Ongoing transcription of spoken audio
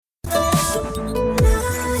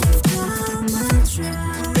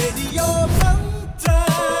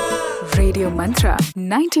Radio मंत्रा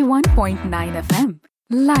 91.9 FM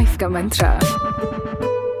life का मंत्रा।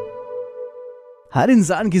 हर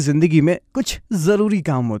इंसान की जिंदगी में कुछ जरूरी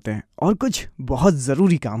काम होते हैं और कुछ बहुत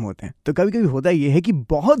जरूरी काम होते हैं। तो कभी कभी होता यह है कि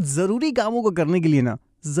बहुत जरूरी कामों को करने के लिए ना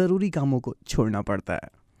जरूरी कामों को छोड़ना पड़ता है।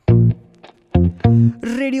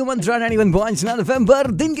 रेडियो मंत्रा 91.9 FM पर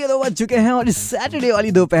दिन के 2 बज चुके हैं और इस सैटरडे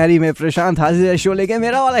वाली दोपहरी में प्रशांत हाजिर है शो लेके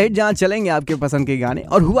मेरा वाला हिट, जहां चलेंगे आपके पसंद के गाने।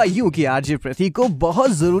 और हुआ यूं कि आरजे प्रतीक को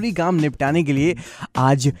बहुत जरूरी काम निपटाने के लिए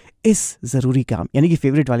आज इस जरूरी काम यानी कि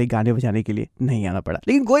फेवरेट वाले गाने बजाने के लिए नहीं आना पड़ा,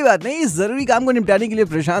 लेकिन कोई बात नहीं। इस जरूरी काम को निपटाने के लिए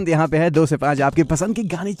प्रशांत यहाँ पे है। 2 से 5 आपके पसंद के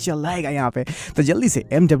गाने चलाएगा यहाँ पे। तो जल्दी से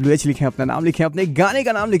MWH लिखें, अपना नाम लिखें, अपने गाने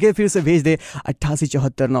का नाम लिखें, फिर से भेज दे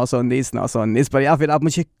 8874 पर, या फिर आप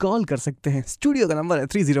मुझे कॉल कर सकते हैं। स्टूडियो का नंबर है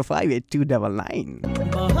 30582999।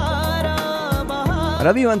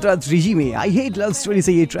 रवि मंत्रा 3G में आई हेट लव स्टोरी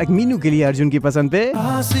से ये ट्रैक मीनू के लिए अर्जुन की पसंद पे।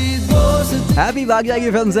 हैप्पी भाग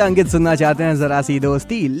जाएगी फिल्म से अंकित सुनना चाहते हैं जरा सी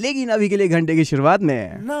दोस्ती, लेकिन अभी के लिए घंटे की शुरुआत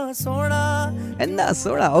में ना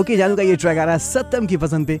सोना ओके जानू का ये ट्रैक आ रहा है सत्यम की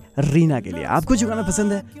पसंद पे रीना के लिए। आपको जो गाना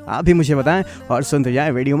पसंद है आप भी मुझे बताएं और सुनते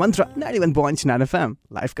जाएं रेडियो मंत्रा 91.9 FM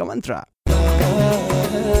लाइफ का मंत्रा।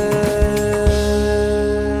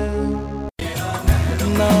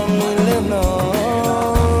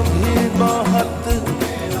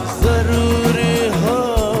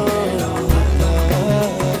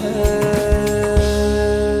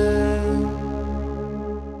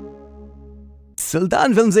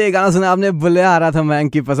 सुल्तान फिल्म से ये गाना सुना आपने, बुले आ रहा था मैं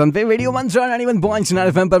की पसंद पे। रेडियो मंत्रा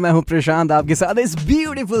 91.9 FM पर मैं हूं प्रशांत आपके साथ। इस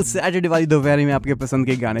ब्यूटीफुल सैटरडे वाली दोपहरी में आपके पसंद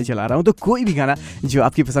के गाने चला रहा हूं। तो कोई भी गाना जो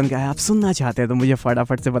आपकी पसंद का है, आप सुनना चाहते हैं, तो मुझे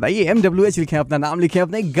फटाफट से बताइए। MWH लिखें, अपना नाम लिखें,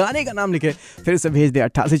 अपने गाने का नाम लिखें, फिर से भेज दे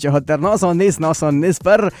 8874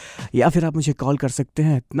 पर, या फिर आप मुझे कॉल कर सकते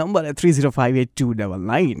हैं। नंबर है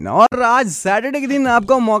 30582999। और आज सैटरडे के दिन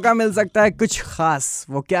आपको मौका मिल सकता है कुछ खास।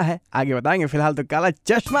 वो क्या है आगे बताएंगे। फिलहाल तो काला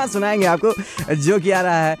चश्मा सुनाएंगे आपको, जो कि आ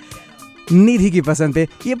रहा है निधि की पसंद पे।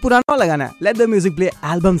 ये पुराना वाला गाना है let the music play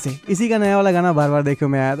album से। इसी का नया वाला गाना बार बार देखो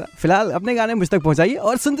मैं आया था। फिलहाल अपने गाने मुझ तक पहुंचाइए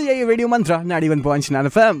और सुनते जाइए रेडियो मंत्रा 91.9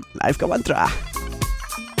 FM लाइफ का मंत्रा।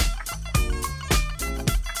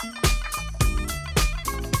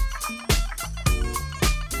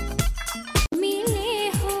 मिले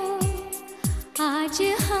हो आज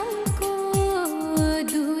हमको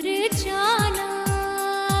दूर जाना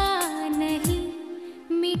नहीं,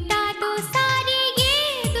 मिटा दो सारी ये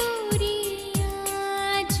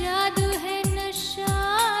दूरियां, जादू है नशा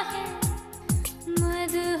है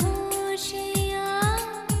मदहोशियां,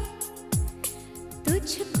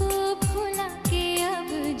 तुझको भुला के अब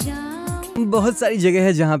जाऊं। बहुत सारी जगह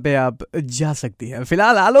है जहां पे आप जा सकती हैं।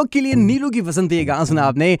 फिलहाल आलोक के लिए नीलू की पसंद ये गाना सुना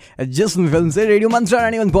आपने जिस्म फिल्म से। रेडियो मंत्रा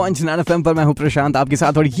 91.9 FM पर मैं हूं प्रशांत आपके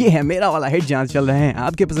साथ और ये है मेरा वाला हिट, जहां चल रहे हैं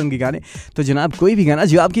आपके पसंद के गाने। तो जनाब कोई भी गाना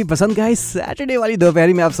जो आपकी पसंद का है सैटरडे वाली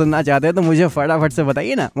दोपहरी में आप सुनना चाहते हैं, तो मुझे फटाफट से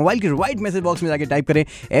बताइए ना। मोबाइल के राइट मैसेज बॉक्स में जाके टाइप करें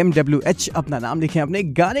MWH, अपना नाम लिखें, अपने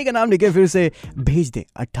गाने का नाम लिखें, फिर से भेज दें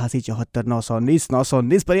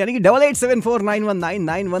 8874 पर, यानी कि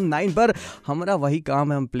 8874919919 पर। हमारा वही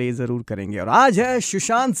काम है, हम प्ले जरूर करेंगे। और आज है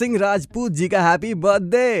सुशांत सिंह राजपूत जी का हैप्पी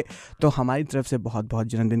बर्थडे, तो हमारी तरफ से बहुत बहुत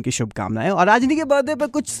जन्मदिन की शुभकामनाएं। और आज इनके बर्थडे पर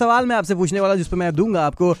कुछ सवाल मैं आपसे पूछने वाला, जिस पर मैं दूंगा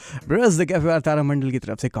आपको ब्रज द कैफे और तारा मंडल की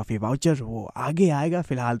तरफ से कॉफी वाउचर। वो आगे आएगा।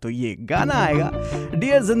 फिलहाल तो ये गाना आएगा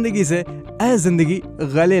डियर जिंदगी से ऐ जिंदगी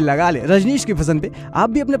गले लगा ले, रजनीश की पसंद पे। आप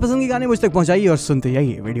भी अपने पसंद के गाने मुझ तक पहुंचाइए और सुनते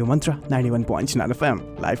जाइए रेडियो मंत्रा 91.9 FM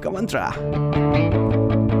लाइफ का मंत्रा।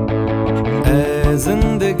 ऐ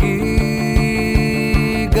जिंदगी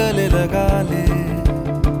गले लगा ले,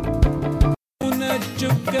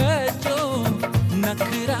 चुके जो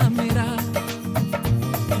नखरा मेरा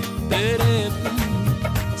तेरे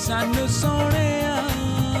सानू सोने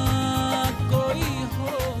कोई हो।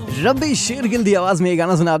 रब्बी शेरगिल दी आवाज में ये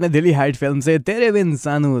गाना सुना आपने दिल्ली हाइट फिल्म से, तेरे बिन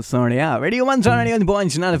सानू सोनिया। रेडियो मंत्रा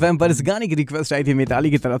 91.9 FM पर इस गाने की रिक्वेस्ट आई थी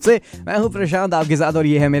मिताली की तरफ से। मैं हूं प्रशांत आपके साथ और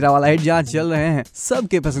ये है मेरा वाला हिट, जहां चल रहे हैं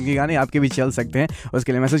सबके पसंद के गाने। आपके भी चल सकते हैं,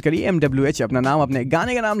 उसके लिए मैसेज करिए MWH, अपना नाम, अपने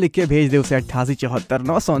गाने का नाम लिख के भेज दे उसे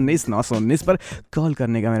 8874 पर। कॉल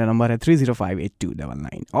करने का मेरा नंबर है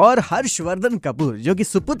 30582999। और हर्षवर्धन कपूर जो कि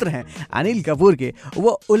सुपुत्र हैं अनिल कपूर के,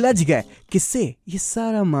 वो उलझ गए किससे, ये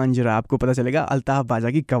सारा मांजरा आपको पता चलेगा अल्ताफ बाजा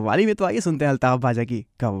की कव्वाली में। तो आइए सुनते हैं अल्ताफ बाजा की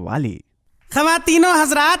कव्वाली। खवातीनों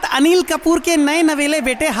हजरात, अनिल कपूर के नए नवेले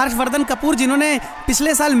बेटे हर्षवर्धन कपूर, जिन्होंने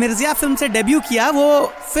पिछले साल मिर्जिया फिल्म से डेब्यू किया,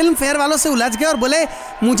 वो फिल्म फेयर वालों से उलझ गए और बोले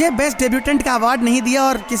मुझे बेस्ट डेब्यूटेंट का अवार्ड नहीं दिया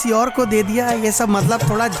और किसी और को दे दिया। ये सब मतलब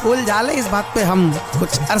थोड़ा झोल झाल है। इस बात पे हम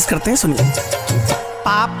कुछ अर्ज करते हैं, सुनिए।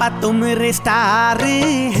 पापा तुम स्टार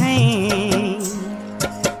हैं,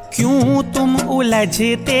 क्यों तुम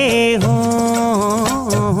उलझते हो,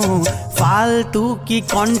 फालतू की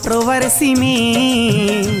कंट्रोवर्सी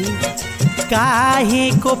में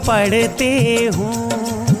काहे को पढ़ते हो।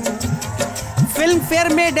 फिल्म फेयर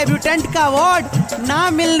में डेब्यूटेंट का अवार्ड ना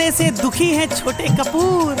मिलने से दुखी है छोटे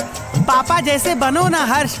कपूर। पापा जैसे बनो ना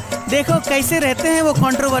हर्ष, देखो कैसे रहते हैं वो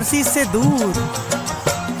कंट्रोवर्सी से दूर।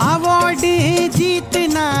 अवार्ड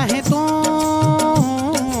जीतना है तो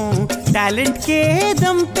टैलेंट के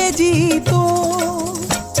दम पे जीतो,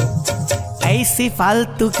 ऐसी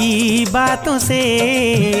फालतू की बातों से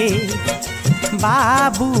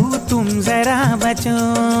बाबू तुम जरा बचो।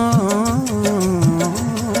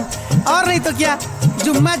 और नहीं तो क्या,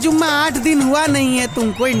 जुम्मा 8 दिन हुआ नहीं है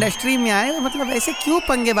तुमको इंडस्ट्री में आए, मतलब ऐसे क्यों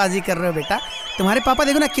पंगेबाजी कर रहे हो बेटा। तुम्हारे पापा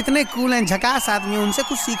देखो ना कितने कूल हैं, झकास आदमी, उनसे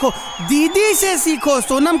कुछ सीखो, दीदी से सीखो।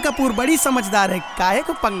 सोनम कपूर बड़ी समझदार है, काहे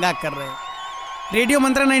को पंगा कर रहे हो। रेडियो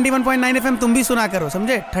मंत्रा 91.9 FM तुम भी सुना करो,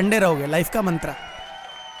 समझे, ठंडे रहोगे, लाइफ का मंत्रा।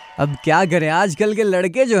 अब क्या करें, आजकल के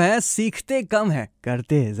लड़के जो हैं सीखते कम हैं,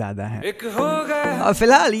 करते ज्यादा हैं। एक हो गया और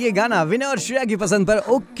फिलहाल ये गाना विनय और श्रेया की पसंद पर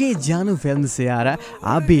ओके जानू फिल्म से आ रहा है।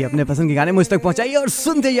 आप भी अपने पसंद के गाने मुझ तक पहुंचाइए और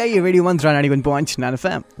सुनते जाइए रेडियो मंत्रा 91.9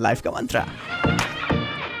 FM, लाइफ का मंत्रा।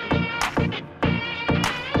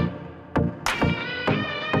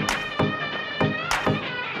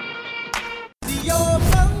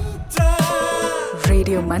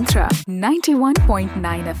 रेडियो मंत्रा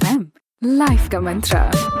 91.9 FM, लाइफ का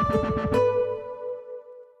मंत्रा।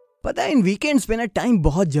 पता है इन वीकेंड्स पे ना टाइम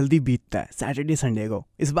बहुत जल्दी बीतता है, सैटरडे संडे को।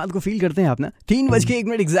 इस बात को फील करते हैं आप ना।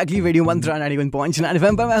 3:01 एग्जैक्टली रेडियो मंत्रा 91.9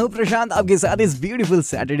 FM पर मैं हूँ प्रशांत, आपके साथ इस ब्यूटीफुल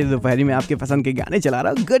सैटरडे दोपहरी में आपके पसंद के गाने चला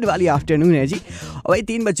रहा हूँ। गुड वाली आफ्टरनून है जी। और भाई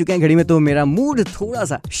 3 बज चुके हैं घड़ी में, तो मेरा मूड थोड़ा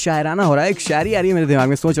सा शायराना हो रहा है। एक शायरी आ रही है मेरे दिमाग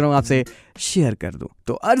में, सोच रहा हूँ आपसे शेयर कर दूँ।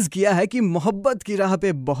 तो अर्ज किया है कि मोहब्बत की राह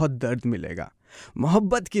पे बहुत दर्द मिलेगा,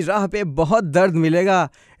 मोहब्बत की राह पे बहुत दर्द मिलेगा,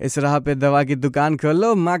 इस राह पे दवा की दुकान खोल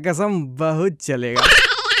लो, माँ कसम बहुत चलेगा।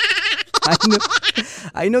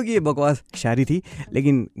 आई नो कि ये बकवास शायरी थी,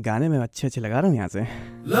 लेकिन गाने में अच्छे लगा रहा हूँ यहाँ से।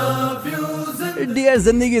 डियर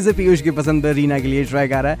जिंदगी से पीयूष की पसंद पर रीना के लिए ट्राई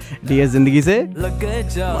कर रहा है। डियर जिंदगी से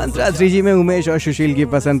मंत्रा 3G में उमेश और सुशील की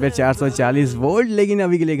पसंद पे 440 वोल्ट। लेकिन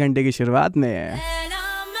अभी के लिए घंटे की शुरुआत में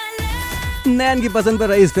नैन की पसंद पर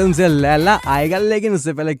रही इस फिल्म से लैला आएगा। लेकिन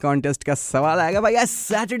उससे पहले कॉन्टेस्ट का सवाल आएगा भाई, आज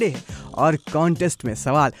सैटरडे है और कॉन्टेस्ट में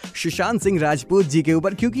सवाल सुशांत सिंह राजपूत जी के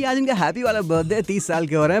ऊपर, क्योंकि आज इनका हैप्पी वाला बर्थडे, 30 साल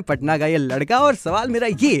के हो रहे हैं, पटना का ये लड़का। और सवाल मेरा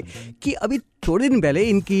ये कि अभी थोड़े दिन पहले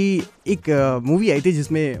इनकी एक मूवी आई थी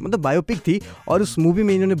जिसमें मतलब बायोपिक थी, और उस मूवी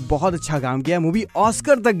में इन्होंने बहुत अच्छा काम किया। मूवी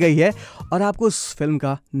ऑस्कर तक गई है और आपको उस फिल्म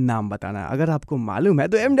का नाम बताना है। अगर आपको मालूम है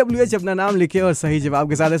तो MWH अपना नाम लिखे और सही जवाब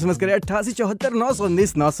के साथ SMS करें 8874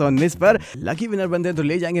 919 919 पर। लकी विनर बनते हैं तो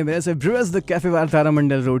ले जाएंगे मेरे से ब्रूअर्स द कैफे बार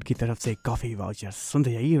तारामंडल रोड की तरफ से कॉफी वाउचर।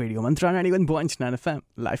 सुनते जाइए रेडियो मंत्रा 91.9 FM,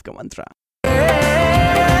 लाइफ का मंत्रा।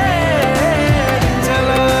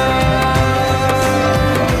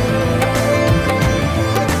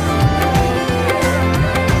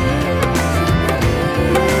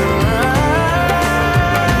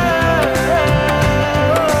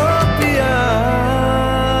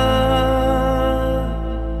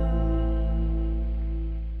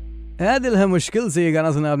 है दिल है मुश्किल से ये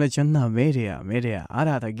गाना सुना आपने, चन्ना मेरे आ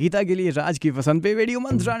रहा था गीता के लिए राज की पसंद पे। रेडियो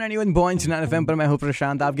मंत्रा 91.9 FM पर मैं हूँ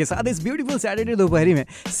प्रशांत, आपके साथ इस ब्यूटीफुल सैटरडे दोपहरी में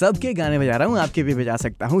सबके गाने बजा रहा हूँ, आपके भी बजा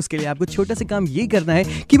सकता हूँ। उसके लिए आपको छोटा सा काम ये करना है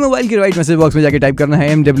कि मोबाइल के राइट मैसेज बॉक्स में जाके टाइप करना है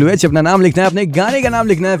MWH, अपना नाम लिखना है, अपने गाने का नाम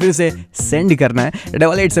लिखना है, फिर उसे सेंड करना है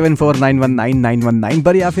 8874919919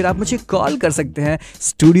 पर, या फिर आप मुझे कॉल कर सकते हैं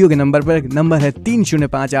स्टूडियो के नंबर पर। नंबर है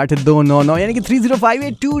 30588299 यानी कि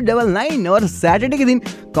 30582299। और सैटरडे के दिन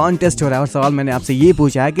कॉन्टेस्ट हो रहा है और सवाल मैंने आपसे ये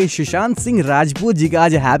पूछा है कि सुशांत सिंह राजपूत जी का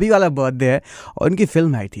आज हैप्पी वाला बर्थडे है और उनकी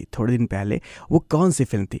फिल्म आई थी थोड़े दिन पहले, वो कौन सी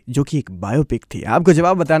फिल्म थी जो कि एक बायोपिक थी। आपको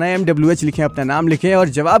जवाब बताना है, MWH लिखें, अपना नाम लिखें और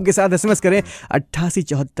जवाब के साथ SMS करें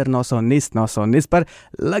 8874 919 919 पर।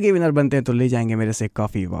 लगे विनर बनते हैं तो ले जाएंगे मेरे से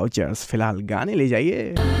कॉफी वाउचर्स। फिलहाल गाने ले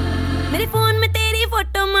जाइए। मेरे फोन में तेरी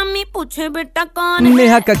फोटो मम्मी पूछे बेटा कौन है।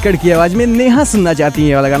 नेहा कक्कड़ की आवाज में नेहा सुनना चाहती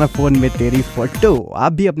है वाला गाना, फोन में तेरी फोटो।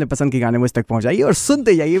 आप भी अपने पसंद के गाने मुझ तक पहुंचाइए और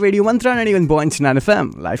सुनते जाइए रेडियो मंत्रा 91.9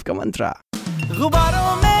 FM, लाइफ का मंत्रा।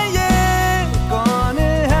 गुब्बारों में ये कौन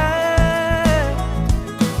है,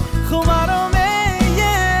 खुमारों में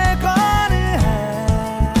ये कौन है,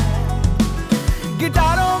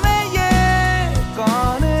 गिटारों में ये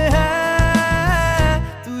कौन है,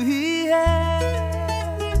 तू ही है।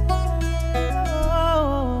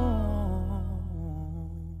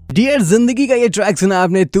 डियर जिंदगी का ये ट्रैक सुना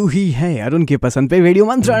आपने, तू ही है यार उनके पसंद पे रेडियो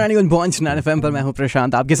मंत्रा 91.9 एफएम पर। मैं हूं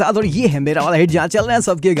प्रशांत आपके साथ और ये है मेरा वाला हिट जहाँ चल रहे हैं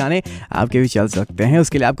सबके गाने, आपके भी चल सकते हैं।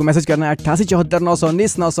 उसके लिए आपको मैसेज करना है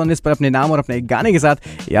 8874 पर अपने नाम और अपने गाने के साथ,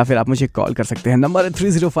 या फिर आप मुझे कॉल कर सकते हैं, नंबर है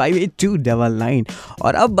 30582999।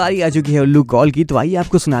 और अब बारी आ चुकी है उल्लू कॉल की, तो आइए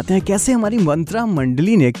आपको सुनाते हैं कैसे हमारी मंत्रा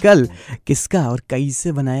मंडली ने कल किसका और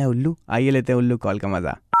कैसे बनाया उल्लू। आइए लेते हैं उल्लू कॉल का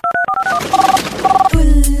मजा।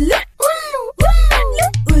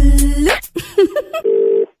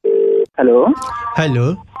 हेलो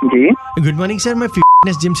हेलो जी। गुड मॉर्निंग सर, मैं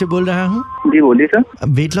फिटनेस जिम से बोल रहा हूँ। जी बोलिए सर।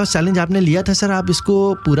 वेट लॉस चैलेंज आपने लिया था सर, आप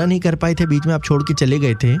इसको पूरा नहीं कर पाए थे, बीच में आप छोड़ के चले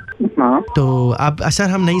गए थे। हाँ। तो आप सर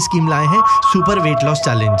हम नई स्कीम लाए हैं, सुपर वेट लॉस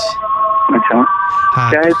चैलेंज। अच्छा हाँ,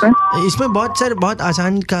 क्या है इसमें? इसमें बहुत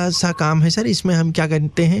आसान का सा काम है सर। इसमें हम क्या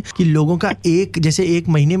करते हैं कि लोगों का जैसे एक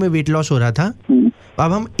महीने में वेट लॉस हो रहा था,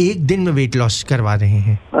 अब हम एक दिन में वेट लॉस करवा रहे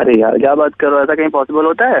हैं। अरे यार क्या बात कर रहे हो, ऐसा कहीं पॉसिबल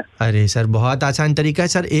होता है? अरे सर बहुत आसान तरीका है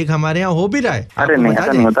सर, एक हमारे यहाँ हो भी रहा है। अरे नहीं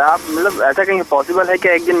ऐसा नहीं होता। आप मतलब ऐसा कहीं पॉसिबल है कि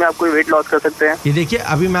एक दिन में आप कोई वेट लॉस कर सकते हैं? ये देखिए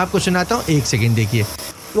अभी मैं आपको सुनाता हूँ, एक सेकंड देखिए।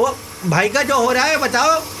 वो भाई का जो हो रहा है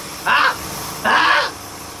बताओ।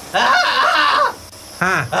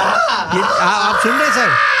 हाँ ये आप सुन रहे सर?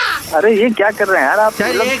 अरे ये क्या कर रहे हैं यार आप? सर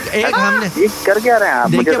एक हमने ये कर क्या रहे हैं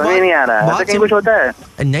आप? मुझे समझ नहीं आ रहा है, ऐसा कहीं कुछ होता है?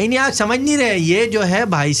 नहीं आप समझ नहीं रहे। ये जो है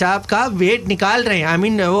भाई साहब का वेट निकाल रहे हैं, आई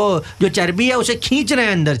मीन वो जो चर्बी है उसे खींच रहे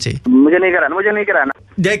हैं अंदर से। मुझे नहीं कराना।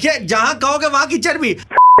 देखिए जहाँ कहोगे वहाँ की चर्बी।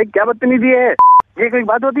 क्या बदतमीजी है ये? कोई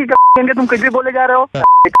बात होती है? तुम कुछ भी बोले जा रहे हो।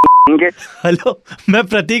 हेलो, मैं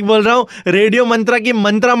प्रतीक बोल रहा हूँ रेडियो मंत्रा की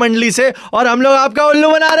मंत्रा मंडली से, और हम लोग आपका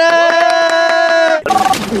उल्लू बना रहे हैं।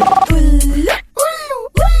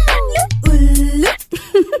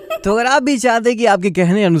 तो अगर आप भी चाहते हैं कि आपके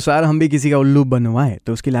कहने अनुसार हम भी किसी का उल्लू बनवाएं,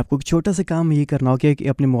 तो उसके लिए आपको एक छोटा सा काम ये करना होगा कि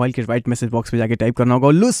अपने मोबाइल के राइट मैसेज बॉक्स पे जाके टाइप करना होगा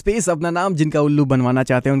उल्लू स्पेस अपना नाम, जिनका उल्लू बनवाना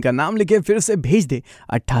चाहते हैं उनका नाम लिखे, फिर से भेज दे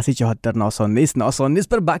 8874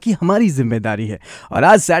 पर। बाकी हमारी जिम्मेदारी है। और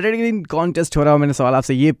आज सैटरडे के दिन कॉन्टेस्ट हो रहा है। मैंने सवाल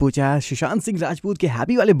आपसे ये पूछा है सुशांत सिंह राजपूत के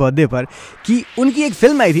हैप्पी वाले बर्थडे पर कि उनकी एक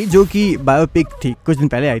फिल्म आई थी जो कि बायोपिक थी, कुछ दिन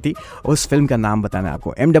पहले आई थी। उस फिल्म का नाम बताना है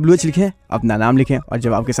आपको। MWH लिखें, अपना नाम लिखें और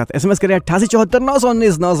जवाब के साथ SMS करें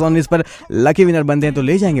 8874 पर। लकी विनर बनते हैं तो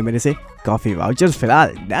ले जाएंगे मेरे से कॉफी वाउचर्स।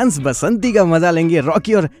 फिलहाल डांस बसंती का मजा लेंगे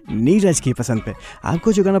रॉकी और नीरज की पसंद पे।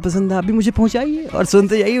 आपको जो गाना पसंद है आप भी मुझे पहुंचाइए और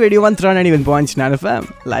सुनते जाइए रेडियो मंत्रा 91.9 FM,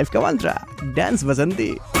 लाइव का मंत्रा डांस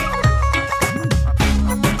बसंती।